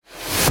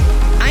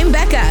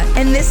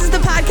and this is the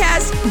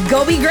podcast,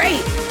 Go Be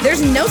Great.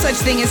 There's no such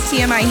thing as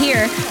TMI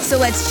here, so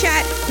let's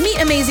chat, meet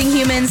amazing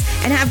humans,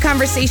 and have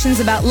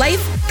conversations about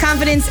life,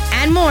 confidence,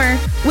 and more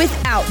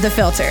without the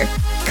filter.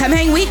 Come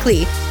hang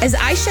weekly as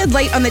I shed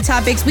light on the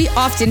topics we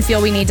often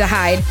feel we need to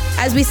hide,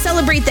 as we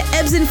celebrate the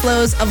ebbs and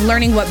flows of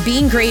learning what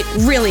being great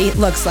really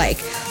looks like.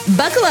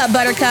 Buckle up,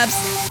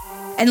 buttercups,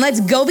 and let's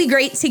go be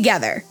great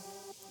together.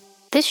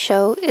 This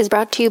show is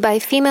brought to you by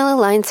Female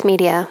Alliance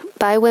Media,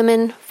 by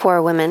women,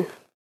 for women.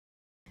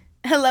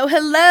 Hello,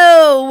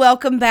 hello.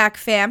 Welcome back,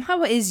 fam.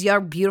 How is your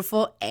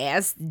beautiful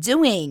ass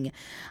doing?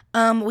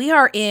 We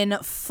are in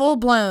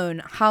full-blown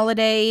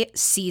holiday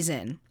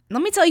season.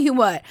 Let me tell you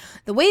what,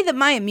 the way that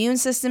my immune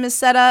system is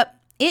set up,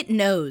 it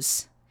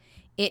knows.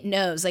 It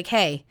knows. Like,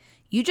 hey,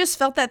 you just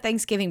felt that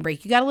Thanksgiving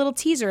break. You got a little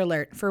teaser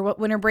alert for what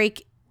the winter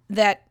break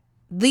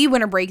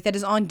that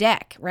is on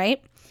deck,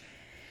 right?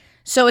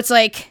 So it's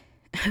like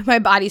my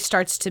body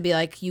starts to be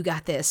like, you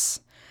got this,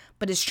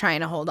 but it's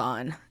trying to hold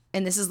on.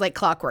 And this is like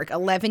clockwork,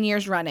 11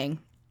 years running.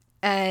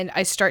 And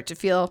I start to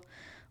feel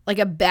like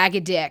a bag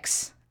of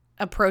dicks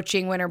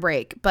approaching winter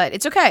break. But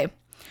it's okay.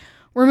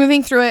 We're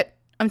moving through it.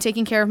 I'm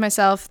taking care of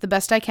myself the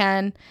best I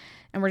can.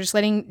 And we're just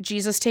letting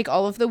Jesus take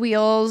all of the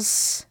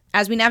wheels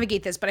as we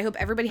navigate this. But I hope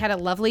everybody had a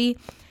lovely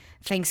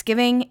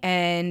Thanksgiving.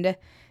 And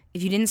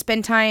if you didn't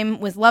spend time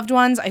with loved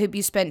ones, I hope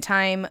you spent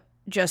time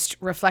just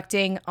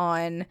reflecting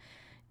on,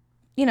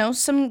 you know,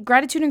 some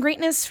gratitude and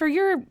greatness for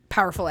your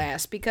powerful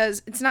ass,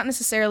 because it's not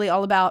necessarily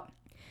all about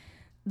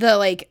the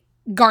like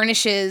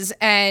garnishes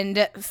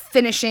and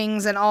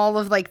finishings and all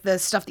of like the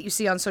stuff that you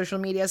see on social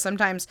media.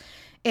 Sometimes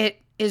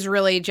it is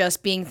really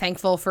just being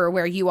thankful for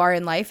where you are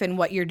in life and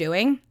what you're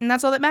doing, and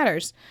that's all that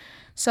matters.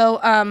 So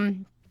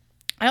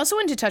I also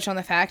wanted to touch on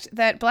the fact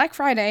that Black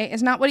Friday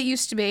is not what it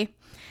used to be.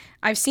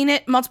 I've seen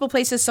it multiple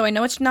places, so I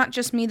know it's not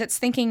just me that's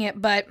thinking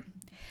it, but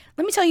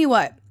let me tell you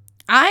what.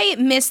 I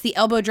miss the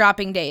elbow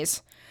dropping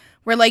days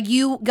where like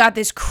you got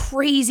this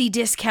crazy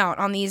discount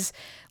on these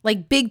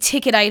like big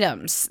ticket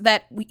items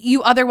that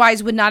you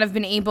otherwise would not have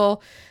been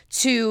able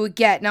to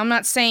get. Now, I'm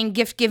not saying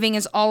gift giving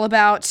is all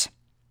about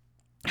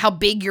how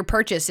big your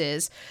purchase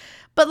is,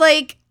 but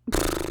like,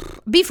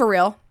 be for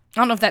real.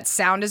 I don't know if that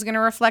sound is going to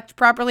reflect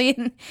properly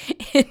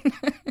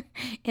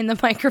in the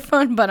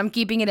microphone, but I'm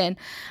keeping it in.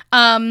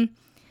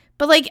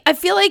 But like, I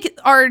feel like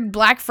our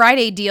Black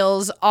Friday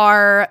deals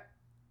are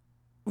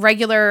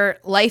regular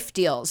life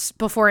deals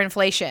before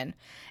inflation.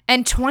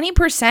 And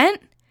 20%,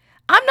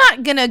 I'm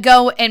not going to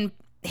go and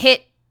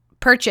hit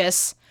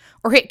purchase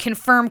or hit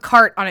confirm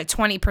cart on a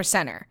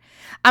 20%er.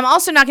 I'm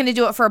also not going to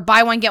do it for a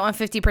buy one, get one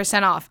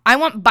 50% off. I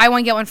want buy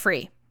one, get one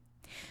free.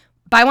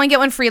 Buy one, get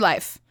one free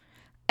life.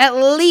 At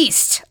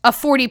least a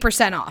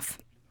 40% off.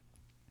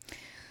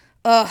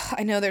 Ugh,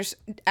 I know there's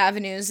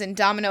avenues and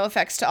domino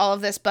effects to all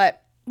of this,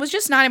 but was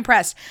just not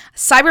impressed.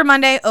 Cyber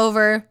Monday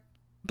over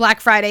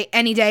Black Friday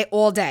any day,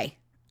 all day.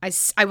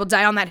 I will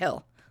die on that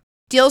hill.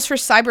 Deals for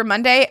Cyber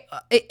Monday,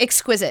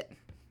 exquisite.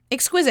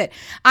 Exquisite.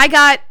 I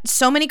got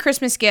so many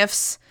Christmas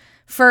gifts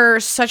for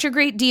such a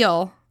great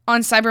deal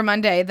on Cyber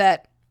Monday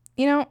that,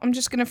 you know, I'm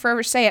just going to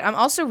forever say it. I'm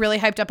also really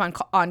hyped up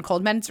on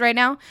cold meds right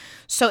now.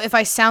 So if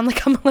I sound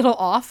like I'm a little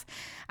off,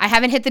 I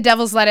haven't hit the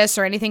devil's lettuce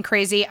or anything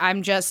crazy.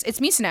 It's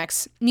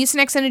Mucinex.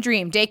 Mucinex in a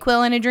dream.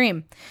 Dayquil in a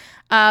dream.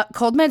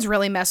 Cold meds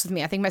really mess with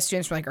me. I think my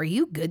students were like, are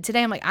you good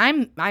today? I'm like,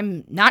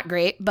 I'm not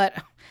great, but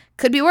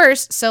could be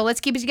worse. So let's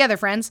keep it together,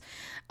 friends.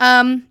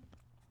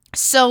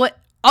 So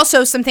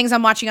also some things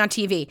I'm watching on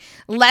TV.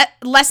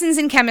 Lessons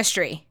in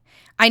Chemistry.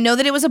 I know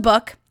that it was a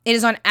book. It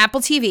is on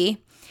Apple TV.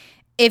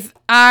 If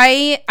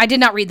I did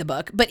not read the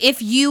book, but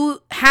if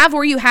you have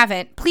or you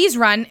haven't, please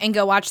run and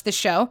go watch this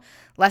show.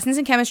 Lessons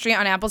in Chemistry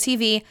on Apple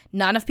TV.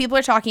 Not enough people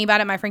are talking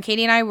about it. My friend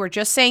Katie and I were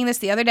just saying this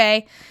the other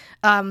day.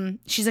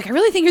 She's like, I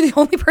really think you're the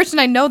only person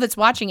I know that's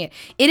watching it.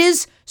 It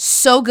is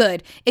so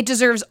good. It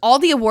deserves all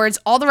the awards,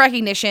 all the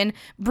recognition.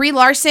 Brie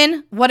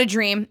Larson, what a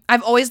dream.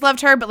 I've always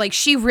loved her, but like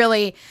she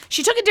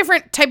took a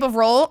different type of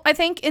role, I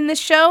think, in this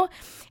show,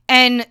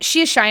 and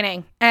she is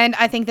shining. And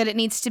I think that it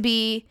needs to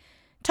be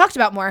talked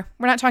about more.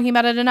 We're not talking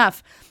about it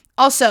enough.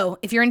 Also,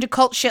 if you're into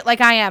cult shit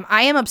like I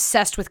am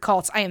obsessed with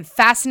cults. I am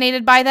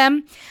fascinated by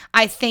them.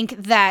 I think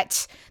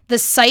that the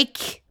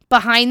psyche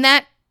behind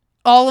that,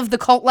 all of the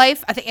cult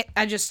life,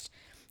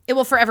 it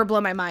will forever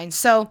blow my mind.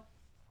 So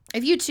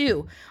if you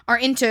too are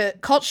into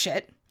cult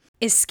shit,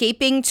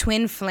 Escaping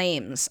Twin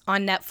Flames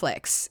on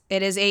Netflix.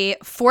 It is a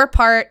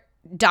 4-part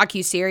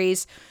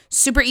docuseries,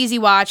 super easy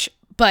watch,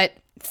 but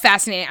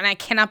fascinating. And I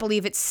cannot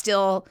believe it's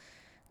still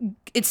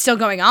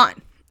going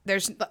on.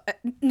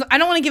 I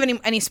don't want to give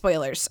any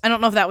spoilers. I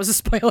don't know if that was a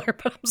spoiler,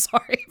 but I'm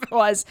sorry if it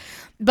was.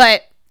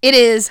 But it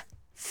is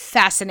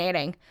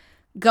fascinating.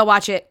 Go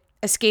watch it.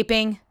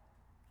 Escaping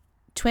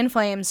Twin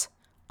Flames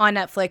on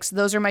Netflix.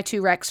 Those are my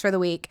 2 recs for the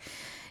week.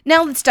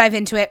 Now let's dive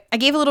into it. I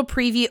gave a little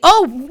preview.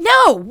 Oh,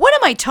 no. What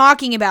am I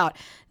talking about?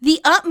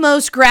 The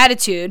utmost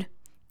gratitude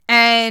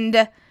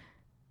and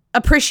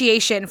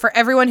appreciation for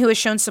everyone who has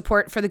shown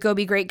support for the Go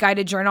Be Great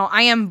guided journal.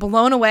 I am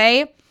blown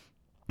away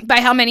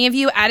by how many of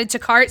you added to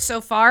cart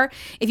so far.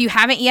 If you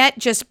haven't yet,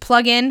 just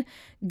plug in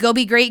Go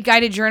Be Great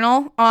Guided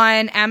Journal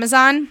on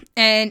Amazon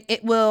and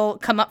it will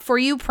come up for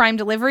you, Prime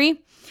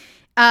delivery.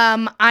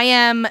 I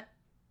am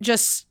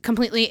just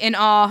completely in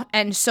awe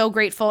and so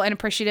grateful and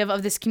appreciative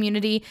of this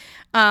community,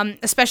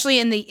 especially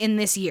in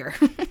this year.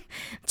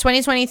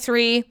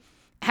 2023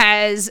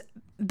 has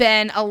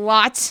been a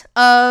lot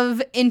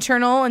of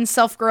internal and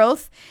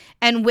self-growth,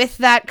 and with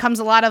that comes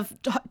a lot of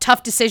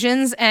tough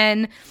decisions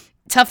and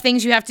tough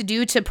things you have to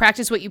do to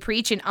practice what you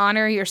preach and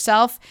honor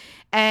yourself.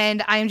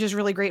 And I am just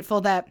really grateful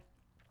that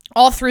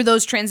all through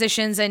those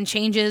transitions and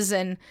changes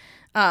and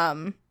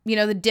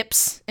the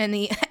dips and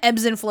the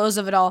ebbs and flows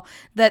of it all,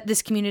 that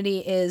this community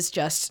is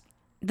just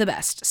the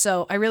best.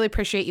 So I really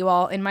appreciate you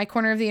all in my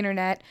corner of the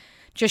internet,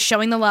 just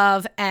showing the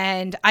love.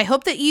 And I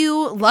hope that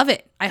you love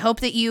it. I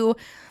hope that you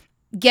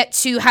get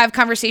to have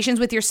conversations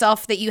with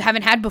yourself that you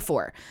haven't had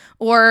before,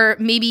 or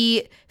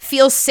maybe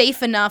feel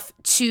safe enough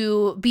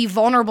to be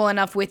vulnerable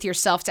enough with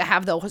yourself to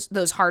have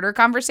those harder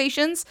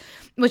conversations,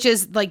 which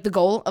is like the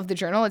goal of the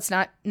journal. It's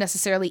not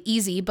necessarily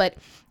easy, but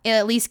it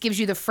at least gives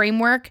you the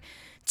framework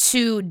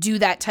to do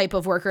that type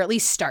of work, or at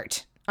least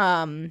start.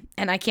 And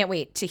I can't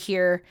wait to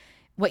hear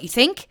what you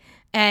think.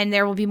 And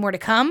there will be more to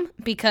come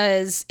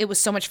because it was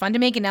so much fun to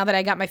make. And now that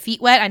I got my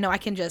feet wet, I know I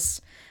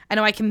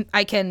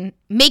can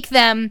make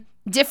them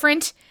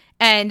different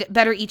and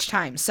better each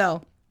time.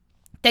 So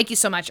thank you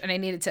so much. And I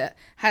needed to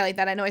highlight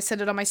that. I know I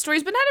said it on my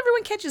stories, but not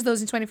everyone catches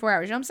those in 24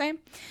 hours. You know what I'm saying?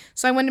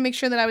 So I wanted to make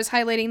sure that I was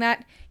highlighting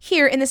that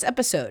here in this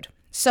episode.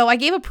 So I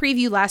gave a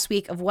preview last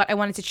week of what I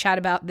wanted to chat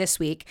about this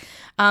week.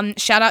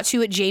 Shout out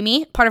to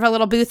Jamie, part of our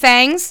little boo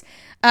thangs.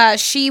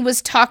 She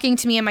was talking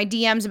to me in my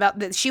DMs about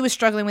that. She was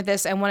struggling with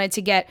this and wanted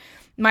to get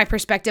my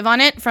perspective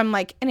on it from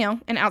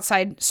an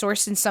outside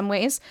source in some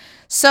ways.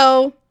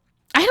 So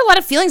I had a lot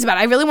of feelings about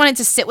it. I really wanted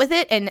to sit with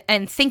it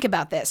and think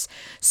about this.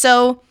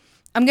 So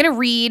I'm going to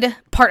read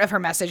part of her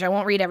message. I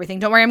won't read everything.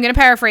 Don't worry, I'm going to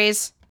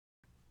paraphrase.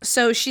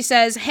 So she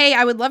says, "Hey,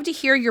 I would love to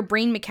hear your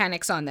brain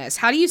mechanics on this.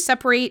 How do you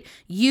separate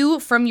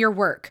you from your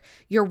work,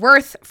 your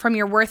worth from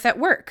your worth at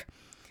work?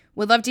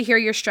 Would love to hear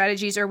your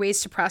strategies or ways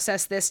to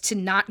process this to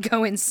not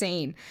go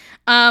insane."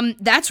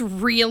 That's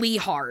really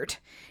hard.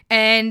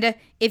 And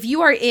if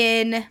you are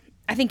in,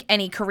 I think,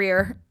 any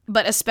career,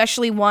 but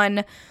especially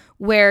one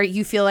where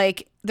you feel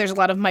like there's a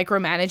lot of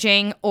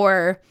micromanaging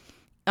or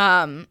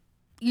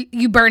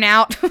you burn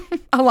out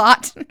a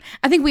lot.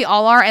 I think we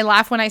all are. I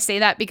laugh when I say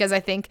that because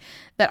I think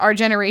that our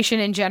generation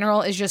in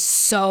general is just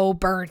so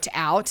burnt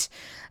out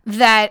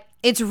that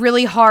it's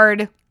really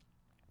hard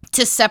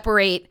to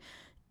separate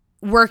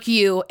work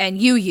you and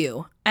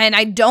you. And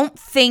I don't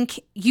think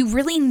you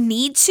really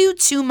need to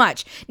too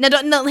much.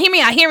 No, hear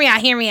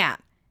me out.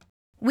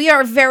 We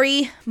are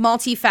very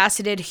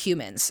multifaceted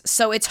humans.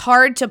 So it's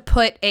hard to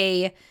put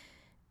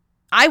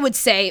I would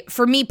say,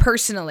 for me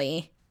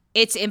personally,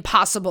 it's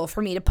impossible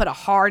for me to put a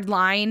hard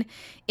line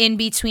in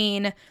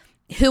between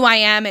who I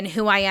am and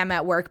who I am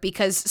at work,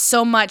 because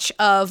so much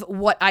of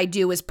what I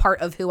do is part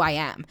of who I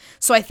am.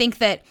 So I think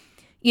that,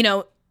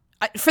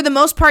 for the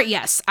most part,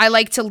 yes, I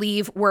like to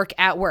leave work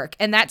at work.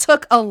 And that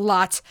took a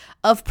lot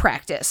of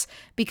practice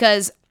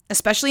because,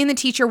 especially in the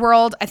teacher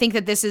world, I think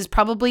that this is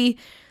probably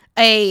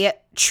a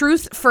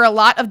truth for a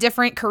lot of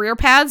different career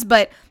paths,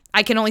 but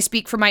I can only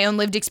speak from my own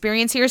lived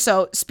experience here.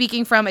 So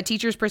speaking from a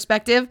teacher's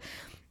perspective,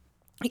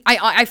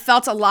 I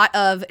felt a lot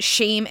of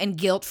shame and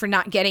guilt for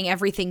not getting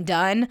everything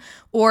done,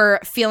 or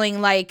feeling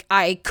like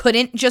I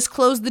couldn't just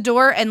close the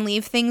door and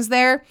leave things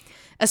there,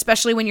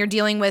 especially when you're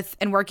dealing with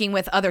and working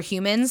with other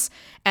humans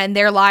and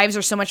their lives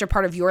are so much a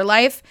part of your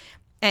life.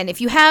 And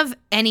if you have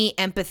any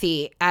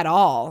empathy at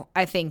all,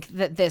 I think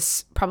that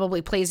this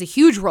probably plays a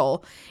huge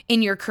role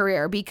in your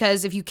career,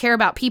 because if you care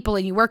about people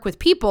and you work with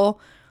people,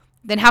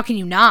 then how can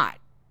you not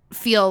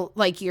feel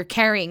like you're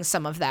carrying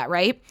some of that,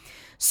 right?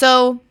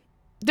 So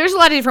there's a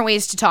lot of different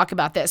ways to talk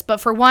about this,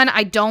 but for one,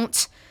 I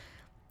don't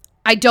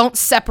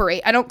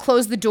separate. I don't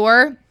close the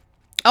door.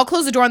 I'll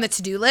close the door on the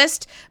to-do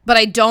list, but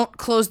I don't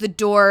close the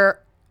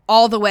door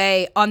all the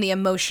way on the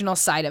emotional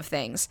side of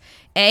things.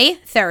 A,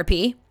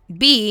 therapy.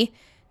 B,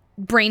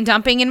 brain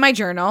dumping in my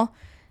journal.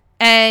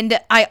 And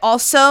I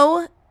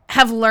also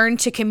have learned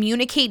to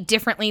communicate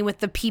differently with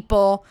the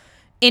people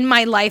in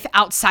my life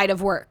outside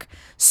of work.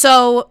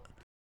 So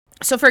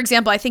for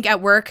example, I think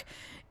at work,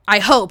 I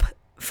hope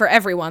for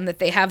everyone that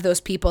they have those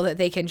people that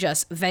they can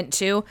just vent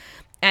to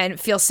and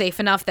feel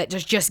safe enough that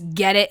just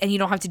get it and you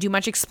don't have to do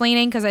much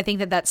explaining, because I think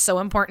that that's so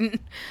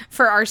important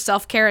for our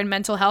self-care and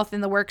mental health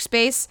in the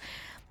workspace.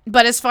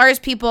 But as far as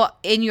people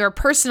in your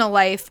personal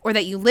life or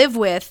that you live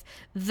with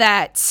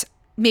that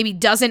maybe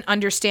doesn't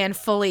understand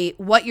fully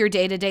what your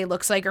day-to-day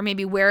looks like, or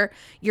maybe where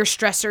your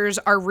stressors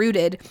are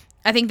rooted,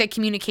 I think that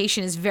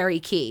communication is very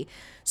key.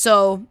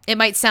 So it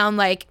might sound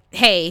like,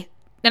 hey,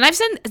 and I've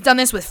done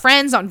this with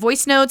friends on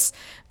voice notes,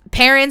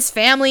 parents,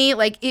 family,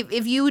 like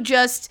if you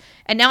just,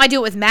 and now I do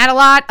it with Matt a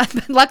lot.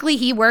 Luckily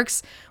he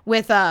works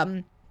with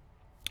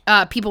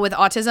people with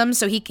autism,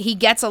 so he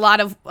gets a lot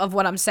of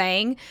what I'm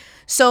saying.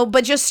 So,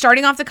 but just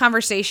starting off the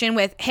conversation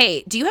with,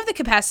 hey, do you have the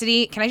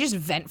capacity? Can I just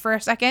vent for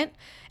a second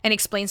and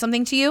explain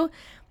something to you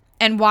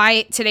and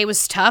why today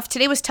was tough?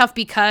 Today was tough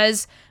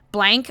because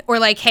blank, or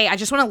like, hey, I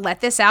just want to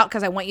let this out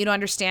because I want you to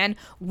understand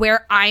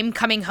where I'm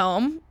coming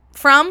home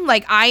from.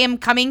 Like, I am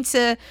coming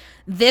to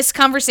this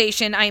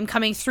conversation. I am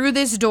coming through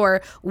this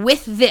door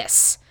with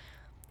this,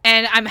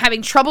 and I'm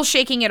having trouble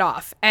shaking it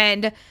off.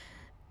 And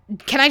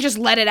can I just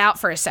let it out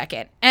for a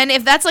second? And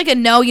if that's like a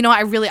no,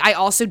 I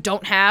also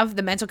don't have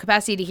the mental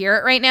capacity to hear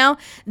it right now,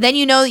 then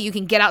you know that you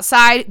can get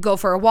outside, go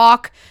for a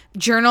walk,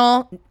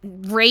 journal,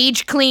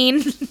 rage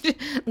clean,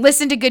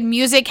 listen to good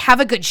music,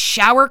 have a good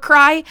shower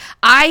cry.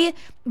 I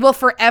will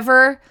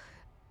forever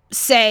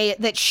say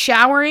that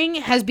showering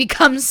has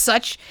become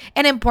such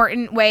an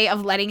important way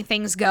of letting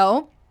things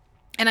go.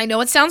 And I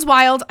know it sounds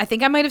wild. I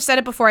think I might have said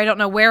it before. I don't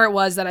know where it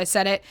was that I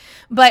said it.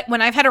 But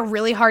when I've had a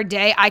really hard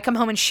day, I come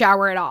home and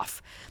shower it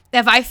off.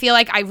 If I feel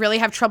like I really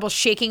have trouble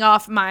shaking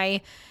off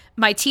my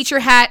teacher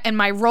hat and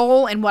my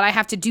role and what I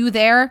have to do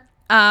there,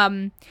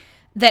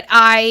 that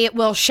I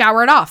will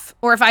shower it off.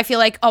 Or if I feel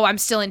like, oh, I'm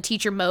still in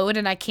teacher mode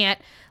and I can't,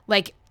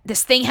 like,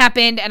 this thing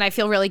happened and I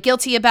feel really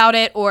guilty about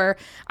it, or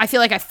I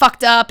feel like I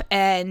fucked up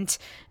and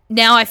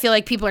now I feel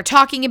like people are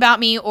talking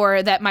about me,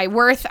 or that my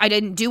worth, I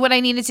didn't do what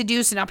I needed to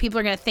do, so now people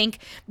are going to think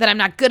that I'm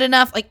not good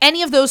enough. Like,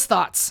 any of those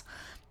thoughts,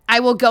 I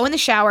will go in the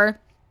shower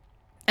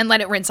and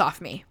let it rinse off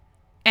me.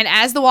 And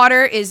as the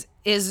water is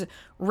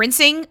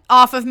rinsing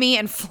off of me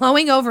and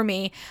flowing over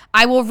me,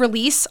 I will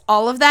release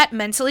all of that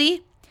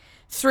mentally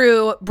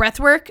through breath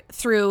work,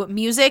 through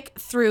music,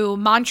 through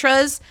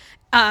mantras,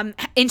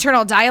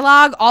 internal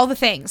dialogue, all the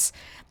things.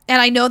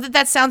 And I know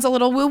that sounds a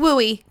little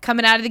woo-wooey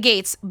coming out of the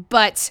gates,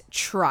 but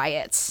try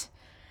it.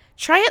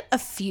 Try it a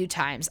few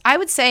times. I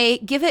would say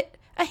give it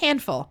a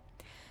handful.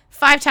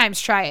 5 times,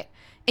 try it.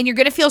 And you're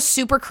going to feel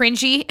super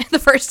cringy the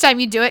first time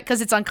you do it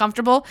because it's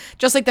uncomfortable.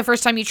 Just like the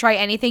first time you try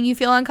anything, you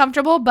feel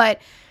uncomfortable.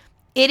 But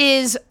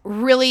it's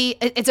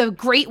a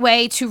great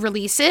way to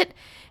release it.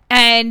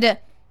 And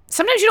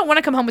sometimes you don't want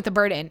to come home with the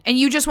burden and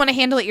you just want to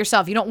handle it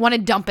yourself. You don't want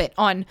to dump it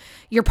on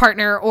your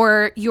partner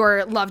or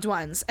your loved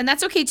ones. And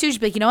that's okay too.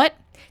 Just be like, you know what?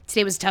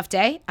 Today was a tough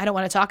day. I don't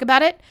want to talk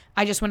about it.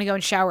 I just want to go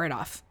and shower it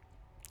off.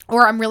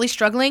 Or I'm really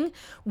struggling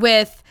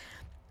with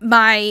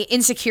my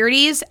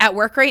insecurities at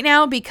work right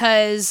now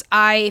because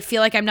I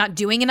feel like I'm not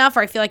doing enough,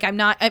 or I feel like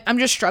I'm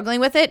just struggling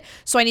with it.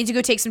 So I need to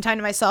go take some time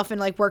to myself and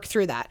like work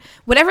through that.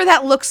 Whatever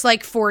that looks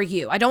like for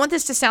you. I don't want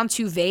this to sound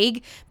too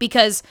vague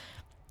because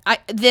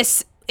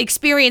this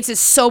experience is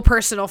so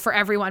personal for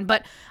everyone,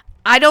 but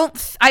I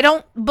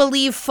don't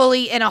believe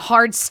fully in a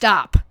hard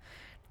stop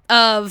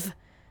of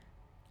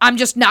I'm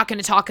just not going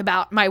to talk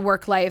about my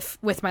work life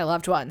with my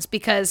loved ones,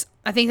 because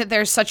I think that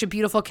there's such a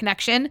beautiful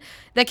connection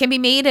that can be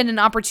made and an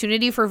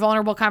opportunity for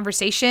vulnerable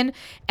conversation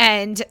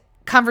and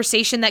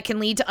conversation that can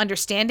lead to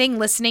understanding,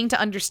 listening to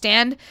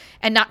understand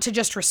and not to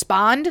just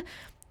respond,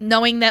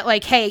 knowing that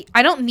like, hey,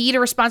 I don't need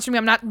a response from you.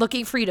 I'm not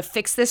looking for you to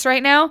fix this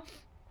right now.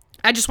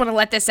 I just want to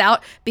let this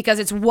out because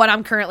it's what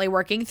I'm currently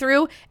working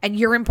through and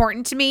you're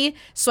important to me.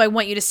 So I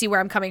want you to see where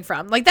I'm coming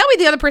from. Like that way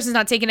the other person's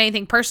not taking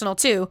anything personal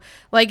too.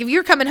 Like if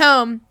you're coming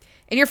home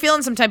and you're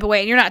feeling some type of way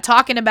and you're not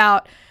talking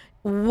about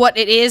what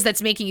it is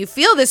that's making you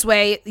feel this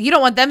way, you don't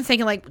want them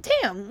thinking like,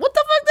 damn, what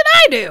the fuck did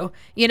I do?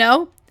 You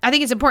know, I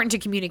think it's important to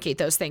communicate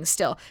those things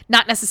still,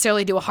 not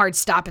necessarily do a hard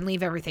stop and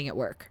leave everything at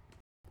work.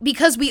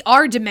 Because we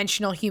are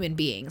dimensional human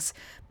beings.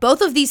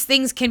 Both of these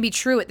things can be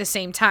true at the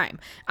same time.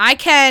 I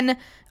can,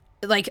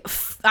 like,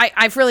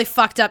 I've really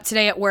fucked up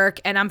today at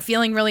work and I'm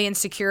feeling really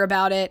insecure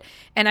about it.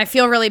 And I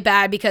feel really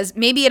bad because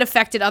maybe it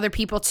affected other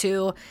people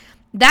too.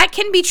 That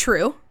can be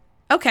true.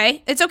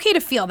 Okay, it's okay to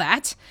feel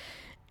that.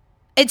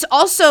 It's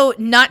also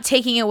not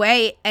taking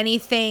away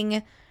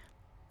anything,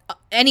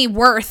 any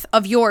worth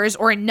of yours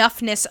or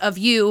enoughness of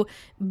you,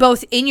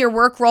 both in your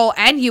work role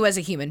and you as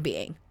a human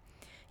being.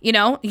 You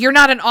know, you're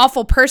not an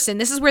awful person.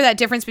 This is where that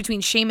difference between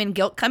shame and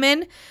guilt come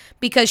in,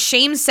 because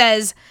shame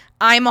says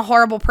I'm a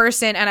horrible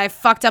person and I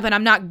fucked up and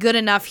I'm not good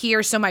enough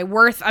here. So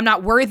I'm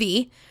not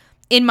worthy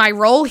in my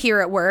role here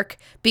at work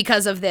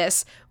because of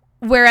this.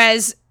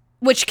 Whereas,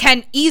 which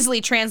can easily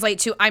translate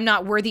to I'm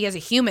not worthy as a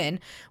human.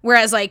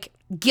 Whereas like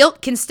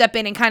guilt can step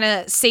in and kind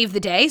of save the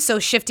day. So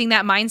shifting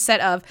that mindset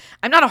of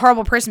I'm not a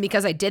horrible person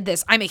because I did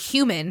this. I'm a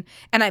human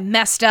and I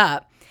messed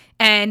up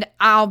and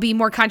I'll be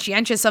more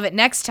conscientious of it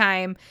next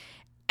time.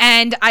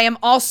 And I am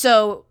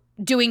also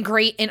doing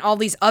great in all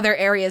these other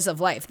areas of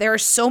life. There are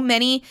so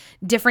many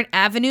different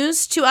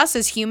avenues to us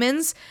as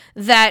humans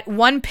that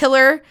one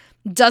pillar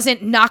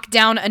doesn't knock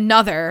down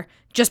another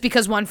just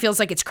because one feels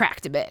like it's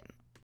cracked a bit.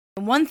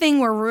 One thing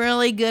we're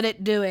really good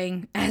at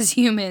doing as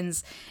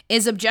humans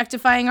is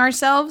objectifying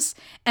ourselves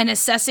and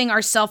assessing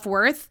our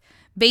self-worth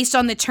based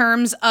on the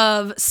terms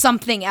of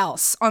something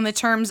else, on the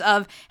terms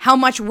of how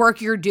much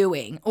work you're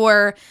doing,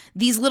 or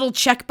these little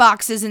check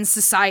boxes in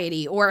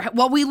society, or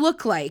what we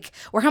look like,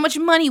 or how much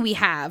money we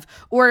have,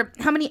 or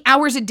how many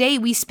hours a day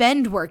we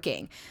spend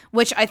working,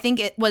 which I think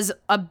it was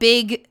a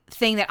big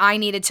thing that I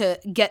needed to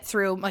get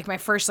through, like my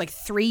first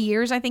 3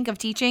 years, I think, of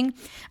teaching.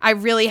 I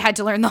really had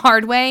to learn the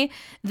hard way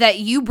that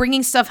you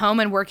bringing stuff home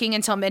and working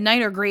until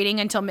midnight or grading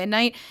until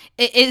midnight,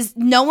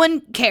 no one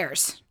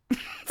cares.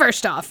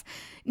 First off,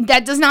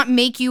 that does not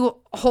make you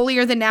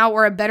holier than thou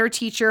or a better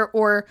teacher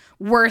or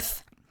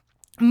worth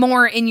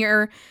more in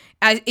your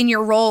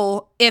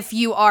role if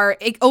you are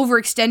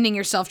overextending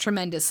yourself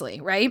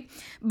tremendously, right?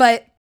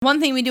 But one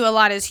thing we do a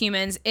lot as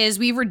humans is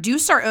we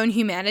reduce our own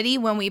humanity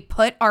when we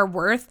put our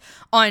worth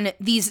on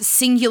these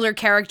singular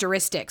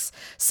characteristics,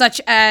 such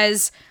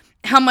as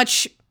how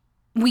much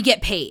we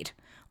get paid,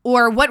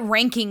 or what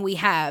ranking we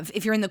have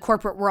if you're in the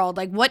corporate world.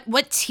 Like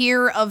what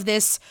tier of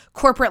this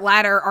corporate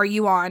ladder are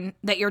you on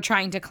that you're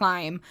trying to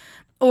climb?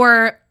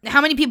 Or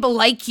how many people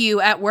like you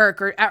at work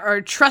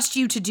or trust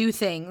you to do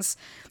things?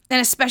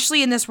 And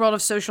especially in this world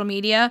of social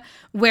media,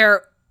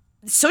 where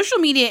social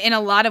media in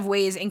a lot of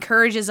ways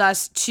encourages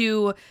us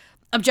to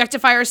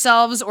objectify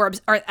ourselves or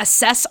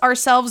assess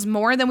ourselves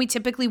more than we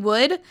typically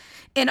would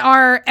in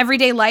our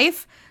everyday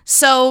life.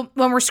 So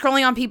when we're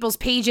scrolling on people's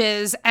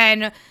pages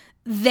and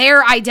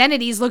their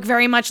identities look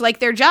very much like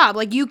their job.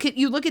 Like you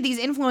look at these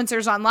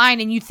influencers online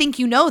and you think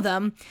you know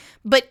them,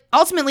 but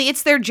ultimately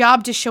it's their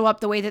job to show up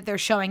the way that they're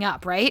showing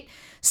up, right?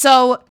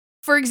 So,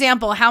 for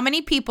example, how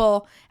many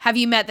people have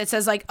you met that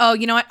says like, oh,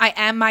 you know what, I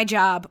am my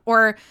job?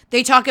 Or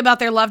they talk about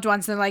their loved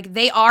ones and they're like,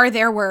 they are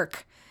their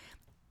work.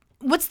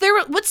 What's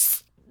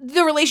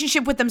the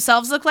relationship with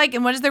themselves look like,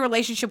 and what does their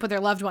relationship with their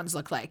loved ones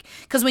look like?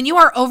 Because when you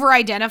are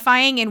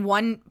over-identifying in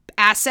one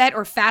asset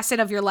or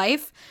facet of your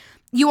life,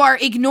 you are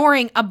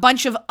ignoring a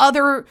bunch of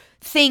other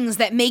things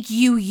that make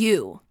you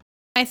you.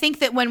 I think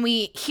that when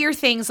we hear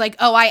things like,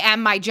 oh, I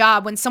am my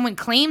job, when someone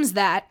claims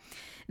that,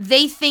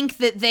 they think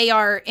that they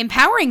are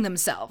empowering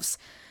themselves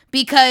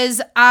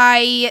because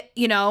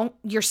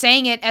you're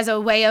saying it as a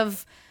way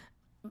of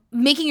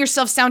making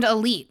yourself sound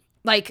elite.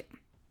 Like,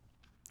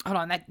 hold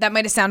on, that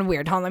might have sounded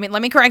weird. Hold on,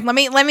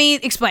 let me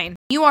explain.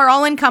 You are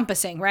all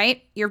encompassing,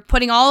 right? You're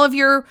putting all of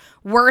your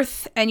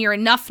worth and your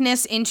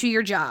enoughness into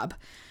your job.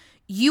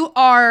 You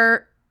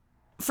are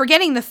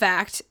forgetting the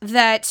fact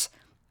that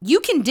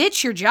you can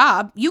ditch your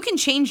job. You can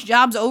change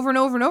jobs over and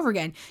over and over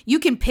again. You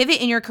can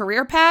pivot in your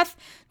career path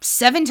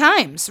 7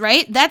 times,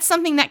 right? That's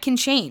something that can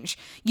change.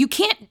 You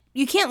can't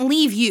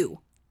leave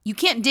you. You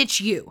can't ditch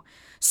you.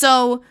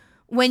 So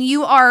when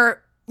you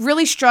are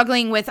really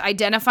struggling with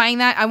identifying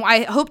that,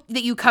 I hope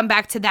that you come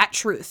back to that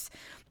truth,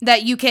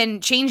 that you can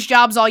change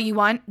jobs all you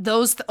want.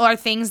 Those are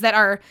things that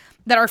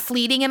are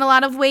fleeting in a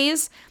lot of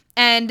ways.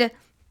 And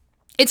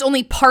it's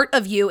only part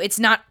of you. It's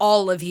not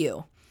all of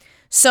you.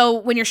 So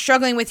when you're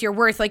struggling with your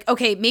worth, like,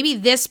 okay, maybe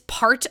this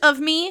part of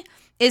me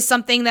is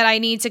something that I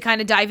need to kind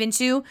of dive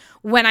into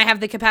when I have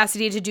the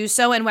capacity to do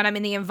so and when I'm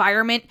in the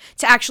environment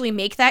to actually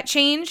make that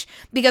change.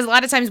 Because a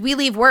lot of times we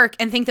leave work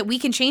and think that we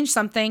can change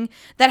something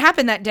that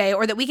happened that day,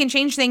 or that we can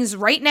change things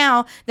right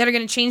now that are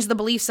going to change the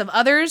beliefs of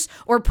others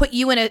or put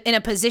you in a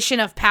position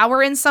of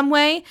power in some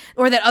way,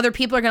 or that other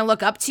people are going to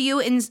look up to you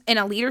in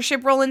a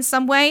leadership role in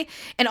some way.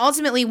 And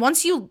ultimately,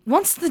 once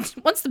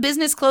the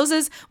business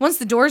closes, once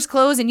the doors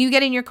close and you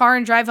get in your car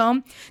and drive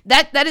home,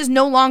 that is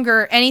no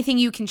longer anything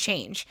you can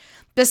change,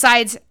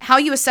 besides how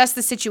you assess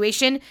the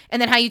situation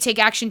and then how you take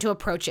action to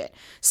approach it.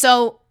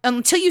 So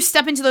until you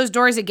step into those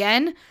doors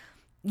again,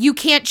 you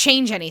can't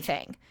change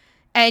anything.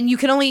 And you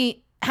can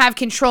only have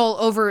control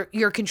over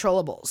your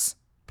controllables.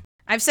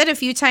 I've said a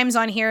few times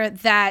on here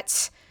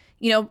that,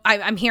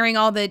 I'm hearing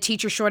all the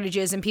teacher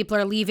shortages and people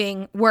are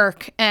leaving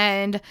work,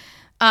 and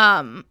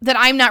that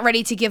I'm not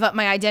ready to give up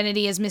my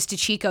identity as Mr.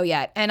 Chico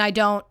yet. And I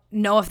don't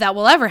know if that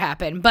will ever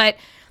happen, but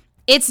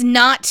it's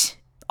not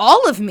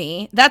all of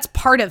me. That's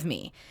part of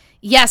me.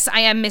 Yes, I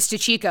am Mr.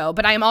 Chico,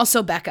 but I am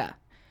also Becca.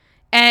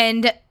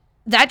 And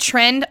that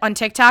trend on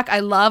TikTok,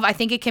 I love. I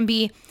think it can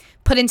be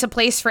put into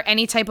place for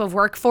any type of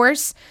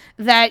workforce,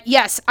 that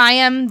yes, I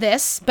am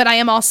this, but I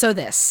am also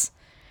this.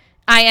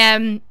 I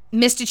am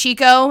Mr.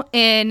 Chico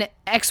in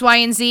X, Y,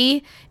 and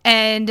Z.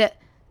 And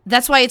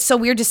that's why it's so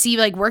weird to see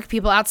like work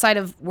people outside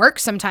of work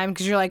sometimes,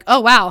 because you're like,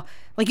 oh, wow.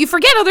 Like you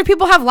forget other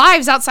people have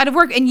lives outside of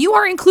work, and you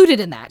are included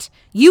in that.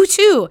 You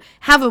too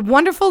have a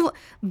wonderful,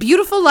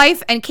 beautiful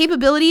life and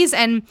capabilities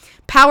and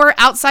power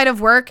outside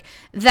of work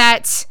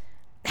that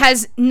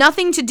has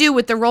nothing to do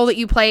with the role that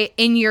you play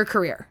in your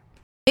career.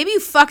 Maybe you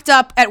fucked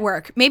up at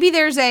work. Maybe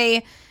there's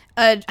I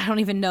don't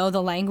even know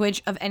the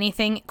language of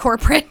anything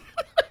corporate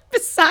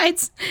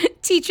besides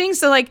teaching.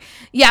 So like,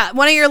 yeah,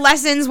 one of your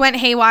lessons went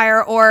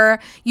haywire, or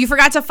you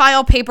forgot to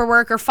file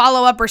paperwork or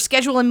follow up or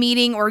schedule a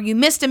meeting, or you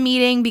missed a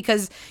meeting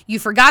because you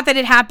forgot that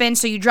it happened.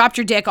 So you dropped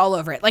your dick all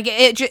over it. Like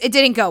it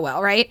didn't go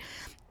well, right?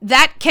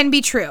 That can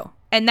be true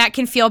and that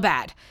can feel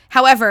bad.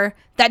 However,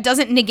 that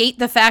doesn't negate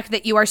the fact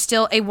that you are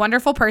still a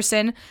wonderful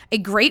person, a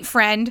great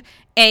friend,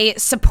 a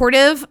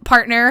supportive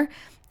partner,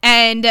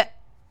 and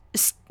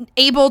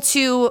able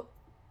to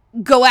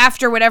go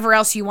after whatever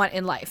else you want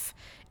in life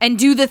and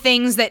do the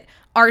things that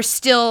are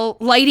still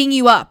lighting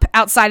you up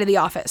outside of the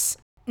office.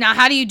 Now,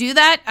 how do you do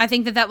that? I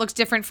think that looks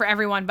different for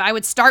everyone, but I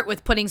would start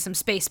with putting some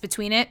space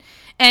between it.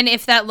 And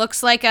if that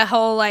looks like a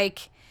whole,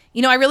 like,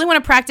 I really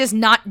want to practice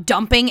not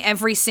dumping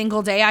every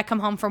single day I come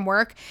home from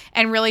work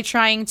and really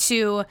trying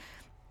to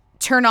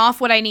turn off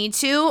what I need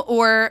to,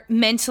 or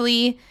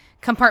mentally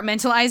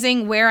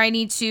compartmentalizing where I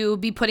need to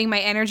be putting my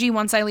energy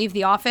once I leave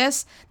the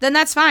office, then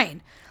that's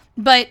fine.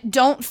 But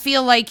don't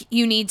feel like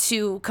you need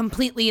to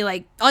completely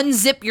like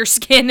unzip your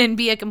skin and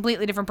be a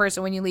completely different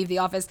person when you leave the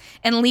office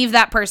and leave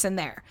that person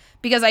there,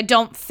 because I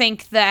don't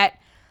think that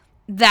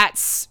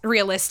that's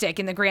realistic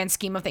in the grand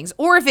scheme of things.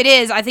 Or if it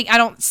is, I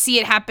don't see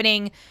it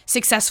happening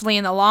successfully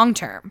in the long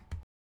term.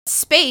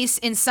 Space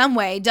in some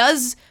way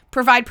does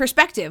provide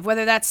perspective,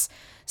 whether that's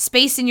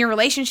space in your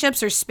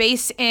relationships or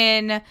space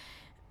in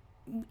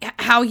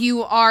how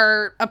you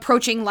are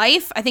approaching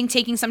life. I think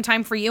taking some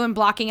time for you and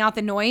blocking out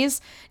the noise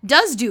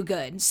does do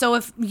good. So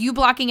if you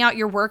blocking out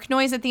your work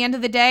noise at the end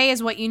of the day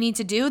is what you need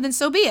to do, then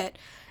so be it.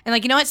 And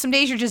like, you know what? Some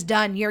days you're just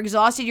done. You're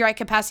exhausted. You're at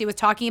capacity with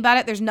talking about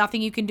it. There's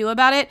nothing you can do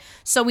about it.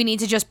 So we need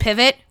to just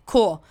pivot.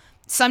 Cool.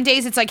 Some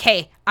days it's like,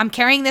 hey, I'm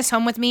carrying this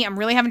home with me. I'm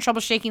really having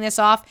trouble shaking this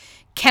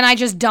off. Can I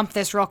just dump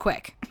this real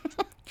quick?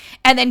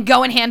 And then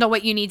go and handle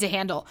what you need to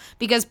handle.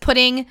 Because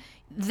putting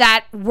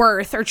that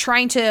worth, or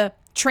trying to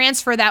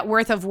transfer that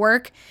worth of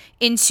work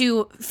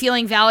into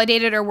feeling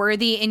validated or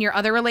worthy in your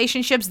other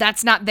relationships,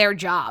 that's not their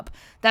job.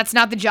 That's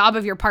not the job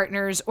of your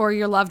partners or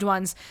your loved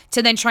ones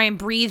to then try and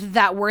breathe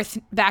that worth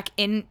back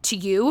into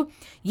you.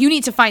 You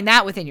need to find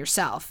that within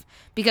yourself,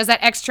 because that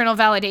external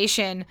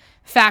validation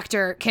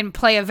factor can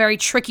play a very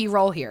tricky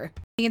role here.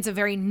 I think it's a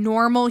very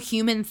normal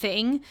human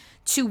thing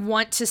to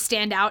want to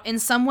stand out in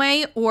some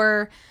way,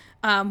 or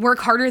work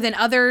harder than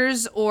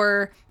others,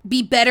 or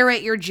be better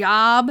at your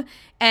job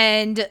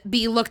and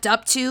be looked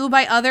up to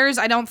by others.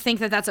 I don't think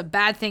that that's a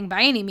bad thing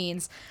by any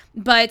means,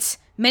 but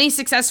many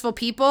successful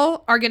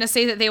people are going to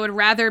say that they would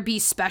rather be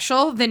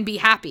special than be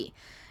happy.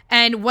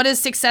 And what is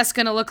success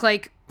going to look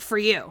like for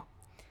you?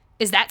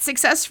 Is that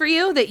success for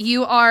you, that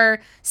you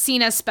are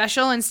seen as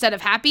special instead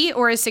of happy?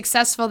 Or is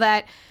successful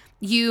that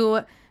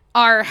you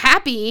are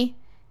happy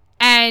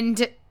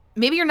and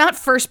maybe you're not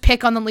first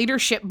pick on the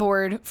leadership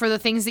board for the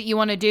things that you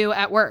want to do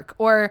at work?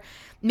 Or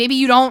maybe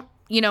you don't,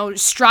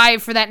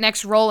 strive for that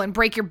next role and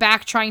break your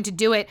back trying to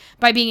do it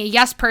by being a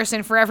yes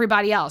person for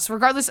everybody else.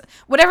 Regardless,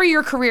 whatever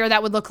your career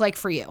that would look like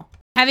for you.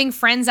 Having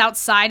friends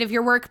outside of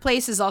your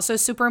workplace is also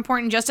super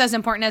important, just as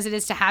important as it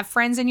is to have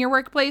friends in your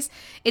workplace.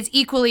 It's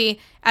equally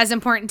as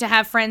important to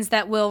have friends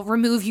that will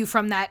remove you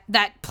from that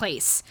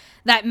place,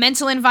 that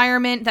mental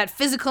environment, that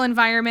physical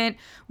environment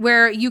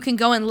where you can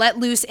go and let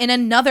loose in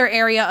another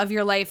area of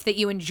your life that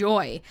you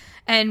enjoy.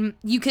 And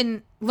you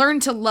can learn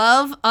to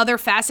love other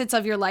facets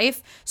of your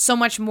life so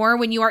much more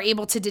when you are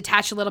able to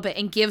detach a little bit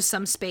and give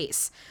some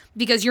space,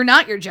 because you're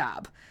not your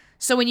job.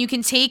 So when you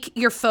can take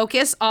your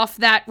focus off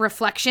that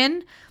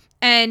reflection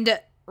and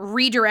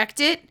redirect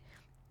it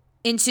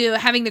into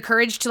having the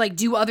courage to like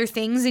do other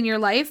things in your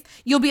life,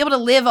 you'll be able to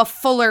live a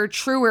fuller,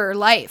 truer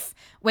life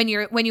when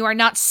you are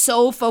not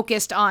so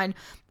focused on,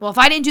 well, if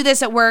I didn't do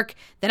this at work,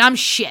 then I'm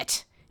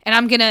shit. And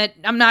I'm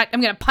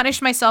gonna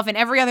punish myself in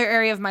every other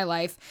area of my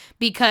life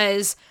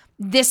because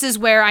this is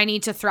where I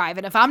need to thrive.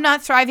 And if I'm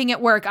not thriving at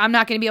work, I'm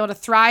not going to be able to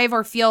thrive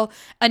or feel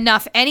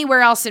enough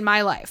anywhere else in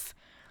my life.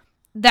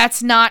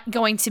 That's not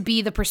going to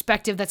be the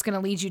perspective that's going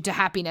to lead you to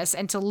happiness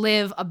and to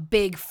live a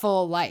big,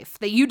 full life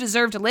that you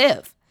deserve to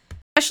live.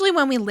 Especially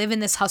when we live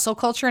in this hustle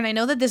culture. And I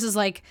know that this is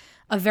like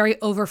a very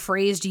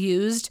overused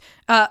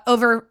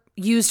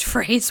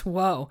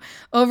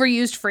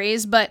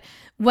phrase. But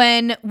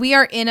when we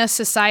are in a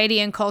society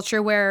and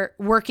culture where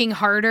working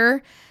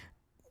harder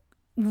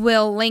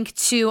will link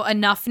to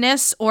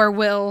enoughness or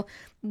will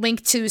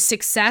link to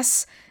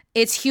success,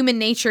 it's human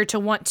nature to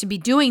want to be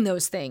doing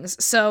those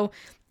things. So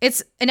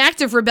it's an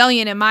act of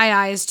rebellion in my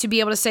eyes to be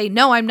able to say,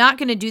 no, I'm not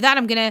going to do that.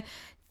 I'm going to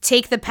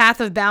take the path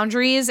of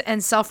boundaries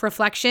and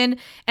self-reflection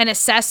and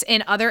assess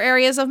in other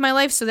areas of my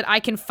life so that I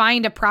can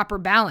find a proper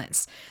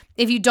balance.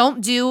 If you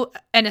don't do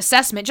an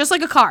assessment, just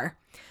like a car,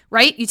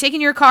 right? You take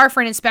in your car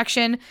for an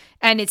inspection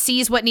and it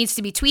sees what needs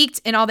to be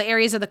tweaked in all the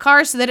areas of the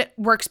car so that it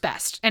works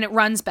best and it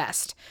runs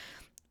best.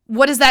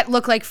 What does that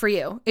look like for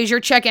you? Is your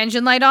check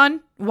engine light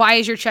on? Why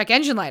is your check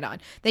engine light on?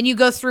 Then you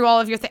go through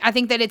all of your things. I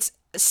think that it's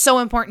so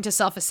important to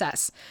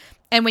self-assess.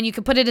 And when you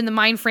can put it in the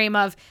mind frame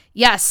of,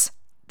 yes,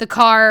 the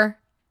car,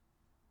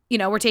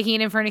 we're taking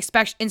it in for an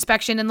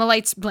inspection and the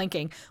light's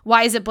blinking.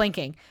 Why is it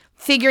blinking?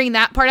 Figuring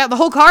that part out. The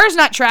whole car is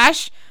not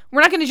trash.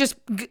 We're not going to just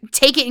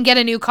take it and get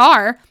a new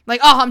car. Like,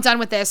 oh, I'm done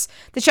with this.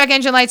 The check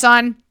engine light's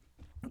on.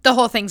 The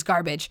whole thing's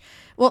garbage.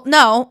 Well,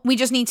 no, we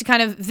just need to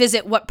kind of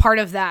visit what part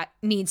of that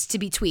needs to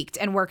be tweaked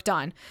and worked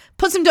on.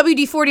 Put some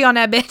WD-40 on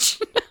that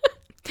bitch.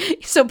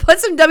 So put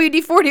some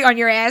WD-40 on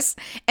your ass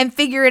and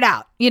figure it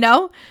out,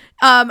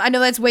 I know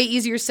that's way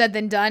easier said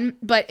than done,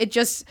 but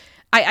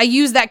I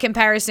use that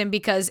comparison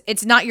because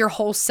it's not your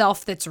whole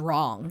self that's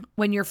wrong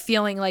when you're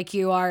feeling like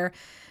you are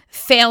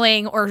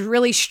failing or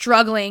really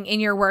struggling in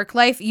your work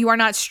life. You are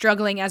not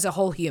struggling as a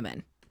whole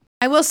human.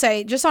 I will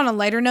say, just on a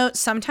lighter note,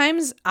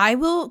 sometimes I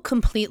will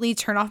completely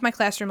turn off my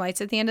classroom lights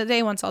at the end of the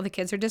day once all the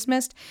kids are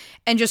dismissed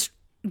and just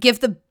give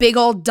the big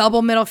old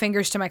double middle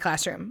fingers to my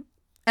classroom.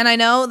 And I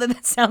know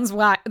that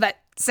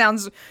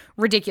sounds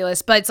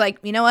ridiculous, but it's like,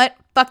 you know what?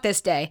 Fuck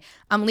this day.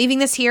 I'm leaving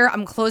this here.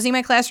 I'm closing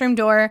my classroom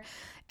door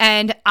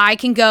and I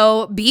can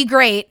go be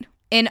great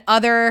in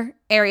other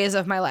areas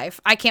of my life.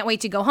 I can't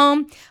wait to go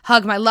home,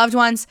 hug my loved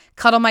ones,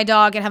 cuddle my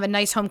dog, and have a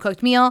nice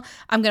home-cooked meal.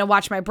 I'm going to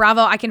watch my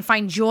Bravo. I can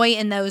find joy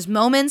in those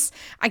moments.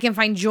 I can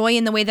find joy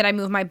in the way that I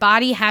move my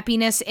body,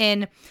 happiness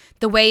in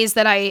the ways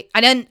that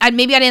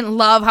maybe I didn't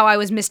love how I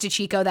was Mr.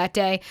 Chico that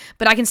day,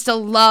 but I can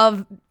still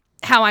love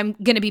how I'm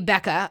going to be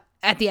Becca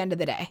at the end of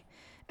the day.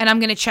 And I'm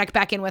going to check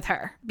back in with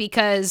her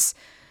because,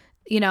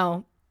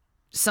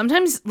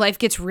 sometimes life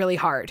gets really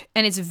hard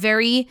and it's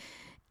very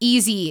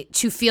easy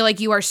to feel like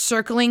you are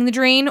circling the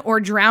drain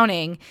or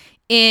drowning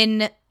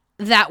in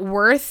that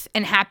worth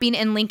and happiness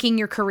and linking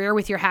your career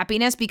with your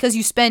happiness because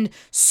you spend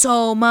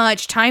so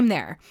much time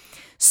there.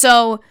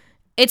 So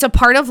it's a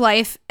part of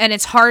life and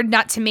it's hard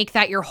not to make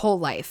that your whole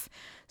life.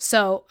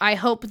 So I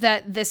hope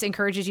that this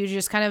encourages you to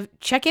just kind of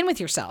check in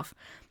with yourself.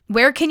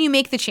 Where can you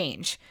make the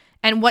change?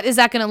 And what is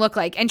that going to look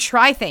like? And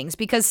try things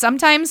because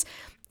sometimes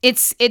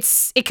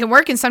it can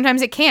work and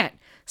sometimes it can't.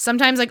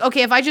 Sometimes like,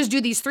 okay, if I just do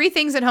these 3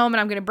 things at home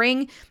and I'm going to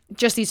bring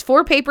just these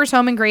 4 papers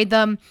home and grade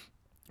them,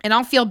 and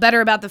I'll feel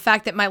better about the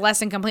fact that my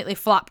lesson completely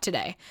flopped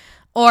today.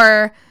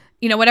 Or,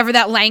 whatever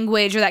that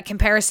language or that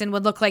comparison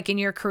would look like in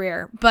your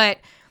career. But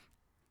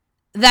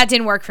that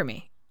didn't work for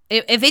me.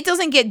 If it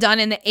doesn't get done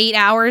in the 8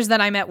 hours that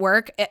I'm at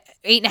work,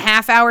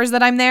 8.5 hours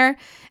that I'm there,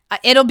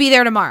 it'll be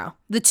there tomorrow.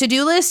 The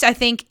to-do list, I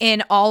think,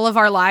 in all of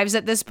our lives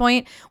at this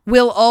point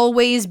will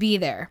always be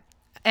there.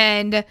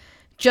 And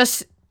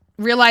just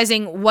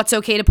realizing what's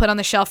okay to put on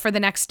the shelf for the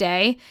next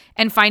day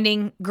and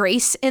finding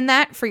grace in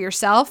that for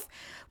yourself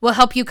will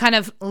help you kind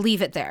of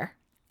leave it there.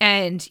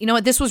 And you know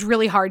what? This was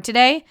really hard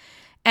today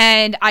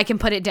and I can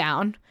put it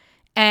down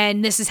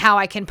and this is how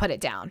I can put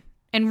it down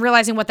and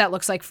realizing what that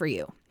looks like for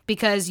you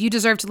because you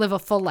deserve to live a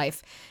full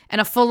life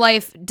and a full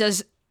life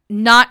does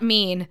not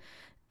mean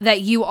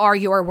that you are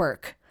your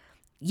work.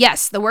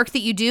 Yes, the work that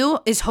you do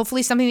is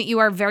hopefully something that you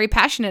are very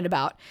passionate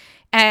about.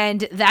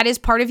 And that is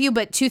part of you,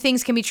 but 2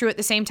 things can be true at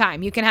the same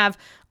time. You can have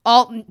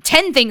 10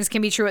 things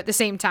can be true at the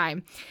same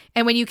time.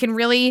 And when you can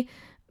really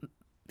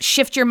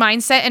shift your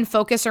mindset and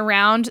focus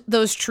around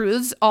those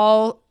truths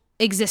all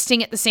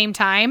existing at the same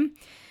time,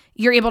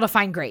 you're able to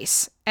find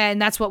grace. And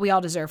that's what we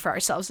all deserve for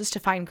ourselves is to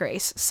find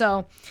grace.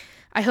 So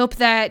I hope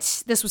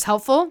that this was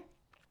helpful.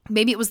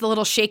 Maybe it was the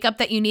little shake up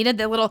that you needed,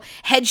 the little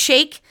head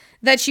shake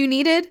that you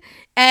needed.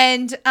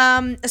 And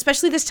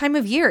especially this time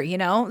of year,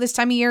 this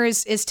time of year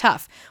is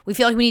tough. We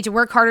feel like we need to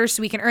work harder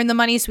so we can earn the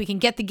money, so we can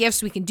get the gifts,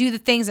 so we can do the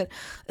things. And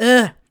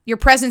your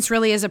presence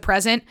really is a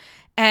present.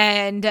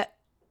 And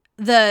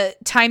the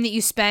time that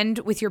you spend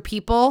with your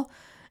people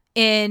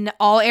in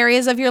all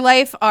areas of your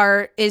life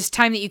is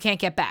time that you can't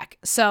get back.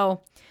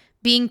 So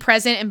being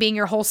present and being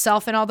your whole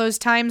self in all those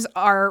times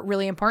are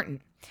really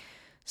important.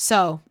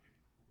 So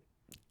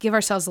give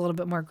ourselves a little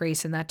bit more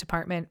grace in that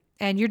department.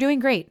 And you're doing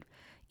great.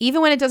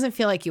 Even when it doesn't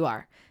feel like you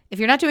are. If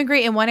you're not doing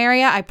great in one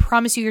area, I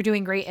promise you're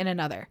doing great in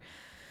another.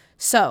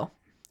 So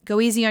go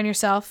easy on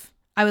yourself.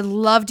 I would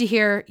love to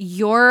hear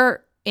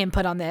your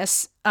input on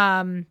this.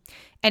 And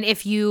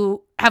if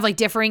you have like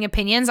differing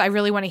opinions, I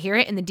really want to hear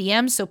it in the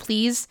DMs. So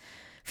please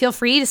feel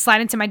free to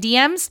slide into my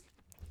DMs.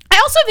 I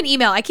also have an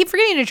email. I keep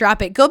forgetting to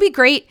drop it.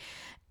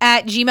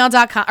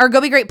 gobegreat@gmail.com or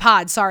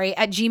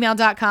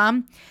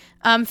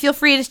gobegreatpod@gmail.com. Feel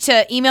free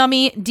to email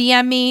me,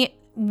 DM me.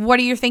 What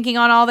are you thinking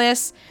on all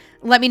this?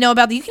 Let me know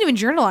about that. You can even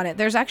journal on it.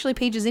 There's actually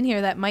pages in here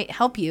that might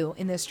help you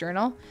in this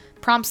journal.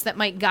 Prompts that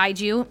might guide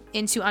you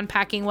into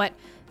unpacking what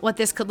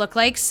this could look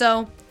like.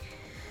 So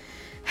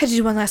I had to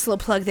do one last little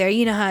plug there.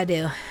 You know how I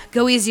do.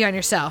 Go easy on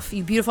yourself,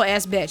 you beautiful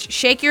ass bitch.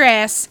 Shake your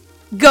ass.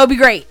 Go be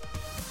great.